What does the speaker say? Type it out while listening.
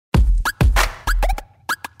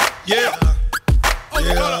Yeah. Oh,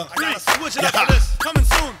 Yeah. hold up. I gotta switch it up for this. Coming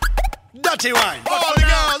soon. Dirty wine. All the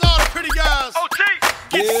girls, all the pretty girls.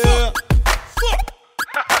 Get Yeah. fucked.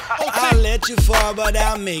 I'll let you fall, but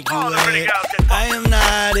I'll make you wait. I am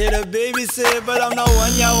not here to babysit, but I'm the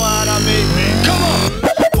one you wanna make. Come on!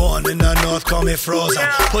 Born in the north, call me frozen.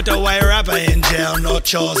 Put the white rapper in jail, no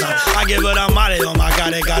chosen. I give her the money, oh my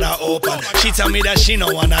god, it got her open. She tell me that she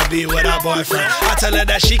don't wanna be with her boyfriend. I tell her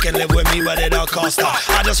that she can live with me, but it'll cost her.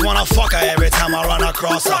 I just wanna fuck her every time I run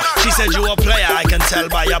across her. She said you a player, I can tell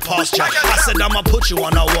by your posture. I said I'ma put you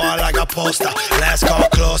on the wall like a poster. Last call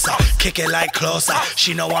closer, kick it like closer.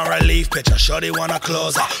 She know I'm relief picture, shorty wanna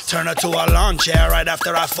close her. Turn her to a lawn chair right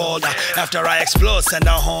after I fold her. After I explode, send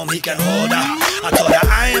her home, he can hold her. I told her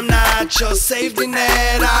I am not your safety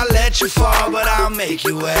net. I'll let you fall, but I'll make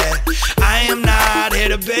you wet. I am not here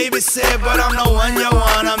to babysit, but I'm the one you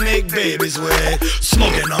wanna make babies with.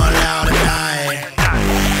 Smoking on loud tonight.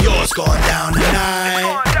 Yours going down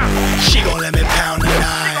tonight. She gon' let me pound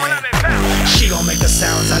tonight. She gon' make the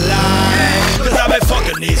sounds I like. Cause I've been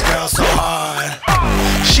fucking these girls so hard.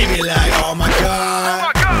 She be like, oh my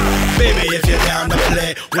god. Baby, if you're down to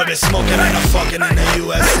play, we'll be smoking and a fucking in the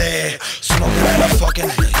U.S.A. Smoking and a fucking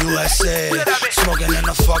in the U.S.A. Smoking and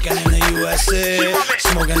a fucking in the U.S.A.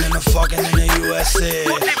 Smoking and a fucking in the U.S.A.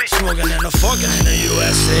 Smoking and a fucking in the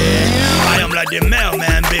U.S.A. I am like the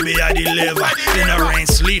mailman, baby, I deliver. In the rain,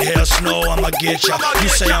 sleet, hail, snow, I'ma get ya. You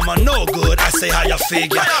say I'm a no good, I say how you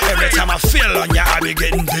figure. Every time I feel on ya, I be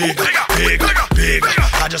getting bigger, bigger, bigger.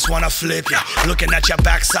 I just wanna flip ya, looking at your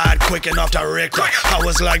backside, quick enough to wreck ya. I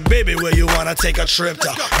was like, baby, where you wanna take a trip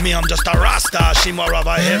to? Me, I'm just a rasta, she more of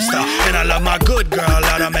a hipster. And I love my good girl,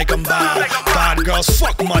 let her make them bad. Bad girls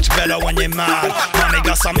fuck much better when you're mad. Mommy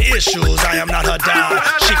got some issues, I am not her dad.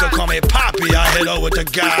 She could call me Poppy, I hit her with the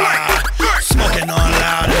guy. Smoking on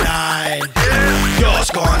loud tonight. Yours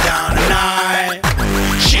going down tonight.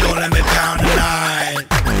 She gon' let me pound tonight.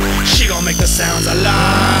 She gon' make the sounds I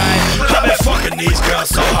like. I've been fucking these girls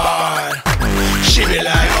so hard. She be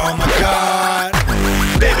like, oh my god.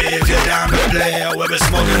 Baby, if you're down to play, we'll be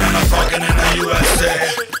smoking and a fucking in the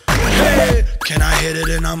U.S.A. Hey, can I hit it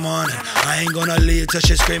in the morning? I ain't gonna leave till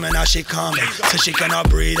she screaming out she coming. Till she cannot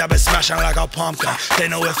breathe, I been smashing like a pumpkin. They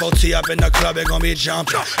know if OT up in the club, it gon' be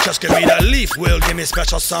jumping. Just give me the leaf, will give me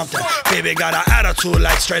special something. Baby got an attitude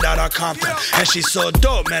like straight out of Compton. And she's so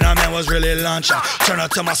dope, man, her man was really lunching. Turn her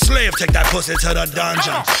to my slave, take that pussy to the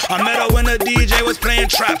dungeon. I met her when the DJ was playing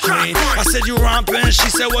Trap Queen. I said, you romping? She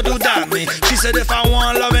said, what do that mean? She said, if I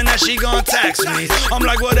want loving, that she gon' tax me. I'm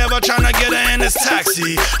like, whatever, tryna get her in this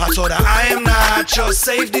taxi. I told her, I am not your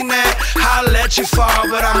safety net. I'll let you fall,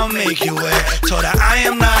 but I'ma make you wet. Told her, I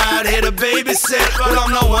am not here to babysit, but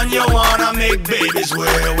I'm the one you wanna make babies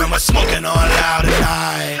with. When we're smoking on loud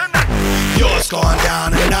tonight. Yours going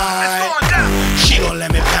down tonight. She gon'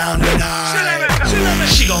 let me pound tonight.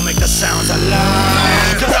 She gon' make the sounds I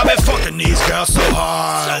like. Cause I've been fucking these girls so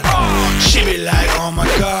hard. She be like, oh my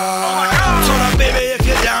god. Told her, baby, if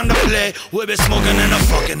you're down to play, we'll be smoking and a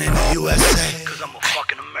fucking in the U.S.A. Cause I'm a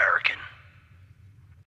fucking